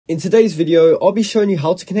In today's video, I'll be showing you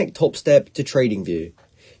how to connect Topstep to Tradingview.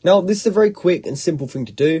 Now, this is a very quick and simple thing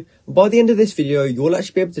to do. By the end of this video, you'll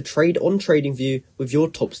actually be able to trade on Tradingview with your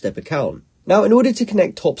Topstep account. Now, in order to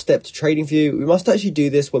connect Topstep to Tradingview, we must actually do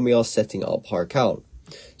this when we are setting up our account.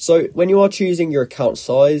 So when you are choosing your account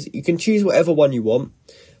size, you can choose whatever one you want.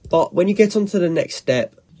 But when you get onto the next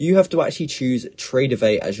step, you have to actually choose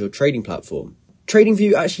Tradovate as your trading platform.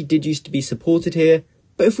 Tradingview actually did used to be supported here,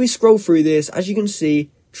 but if we scroll through this, as you can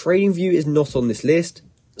see, Tradingview is not on this list.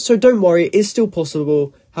 So don't worry, it is still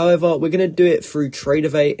possible. However, we're going to do it through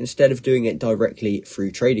Tradovate instead of doing it directly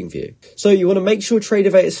through Tradingview. So you want to make sure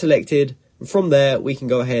Tradovate is selected, and from there we can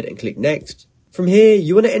go ahead and click next. From here,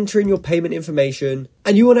 you want to enter in your payment information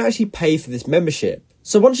and you want to actually pay for this membership.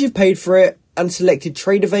 So once you've paid for it and selected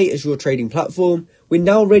Tradovate as your trading platform, we're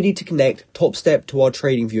now ready to connect Topstep to our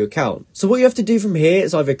Tradingview account. So what you have to do from here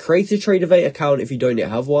is either create a Tradovate account if you don't yet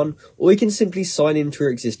have one, or you can simply sign into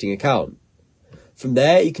your existing account. From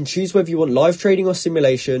there, you can choose whether you want live trading or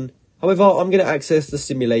simulation. However, I'm going to access the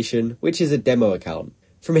simulation, which is a demo account.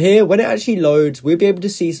 From here, when it actually loads, we'll be able to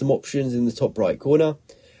see some options in the top right corner.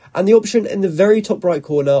 And the option in the very top right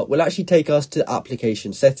corner will actually take us to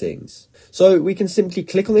application settings. So we can simply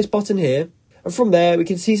click on this button here. And from there, we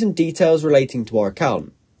can see some details relating to our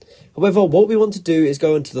account. However, what we want to do is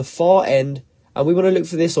go into the far end and we want to look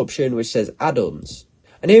for this option which says add-ons.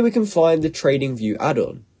 And here we can find the Tradingview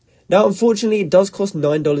add-on. Now, unfortunately, it does cost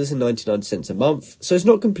 $9.99 a month, so it's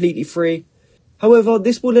not completely free. However,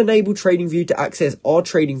 this will enable Tradingview to access our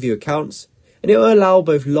Tradingview accounts, and it will allow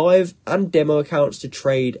both live and demo accounts to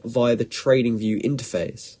trade via the Tradingview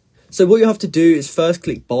interface. So what you have to do is first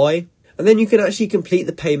click buy, and then you can actually complete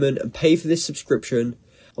the payment and pay for this subscription.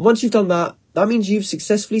 And once you've done that, that means you've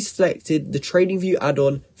successfully selected the Tradingview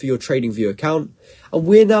add-on for your Tradingview account, and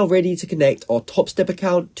we're now ready to connect our Topstep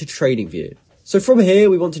account to Tradingview. So from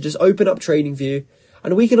here, we want to just open up Tradingview,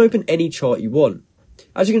 and we can open any chart you want.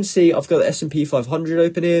 As you can see, I've got the S&P 500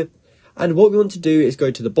 open here, and what we want to do is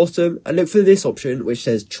go to the bottom and look for this option which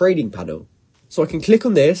says Trading Panel. So I can click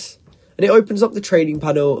on this, and it opens up the trading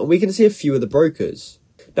panel, and we can see a few of the brokers.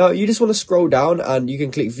 Now, you just want to scroll down and you can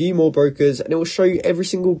click View More Brokers, and it will show you every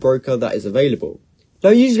single broker that is available.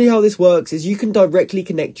 Now, usually how this works is you can directly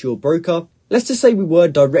connect to your broker. Let's just say we were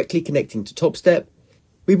directly connecting to Topstep.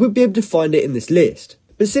 We would be able to find it in this list.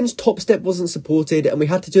 But since Topstep wasn't supported and we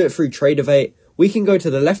had to do it through Tradovate, we can go to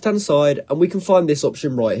the left-hand side and we can find this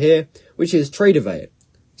option right here, which is Tradovate.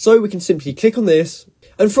 So we can simply click on this,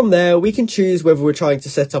 and from there we can choose whether we're trying to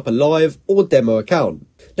set up a live or demo account.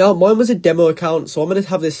 Now, mine was a demo account, so I'm going to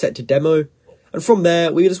have this set to demo. And from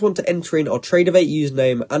there, we just want to enter in our Tradovate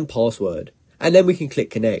username and password. And then we can click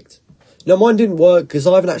connect. Now, mine didn't work because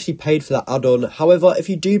I haven't actually paid for that add-on. However, if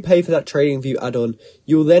you do pay for that Tradingview add-on,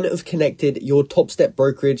 you will then have connected your Topstep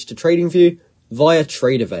brokerage to Tradingview via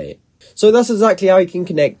Tradovate. So that's exactly how you can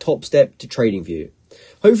connect Topstep to Tradingview.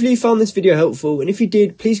 Hopefully you found this video helpful, and if you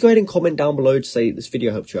did, please go ahead and comment down below to say this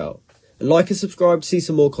video helped you out. And like and subscribe to see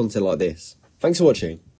some more content like this. Thanks for watching.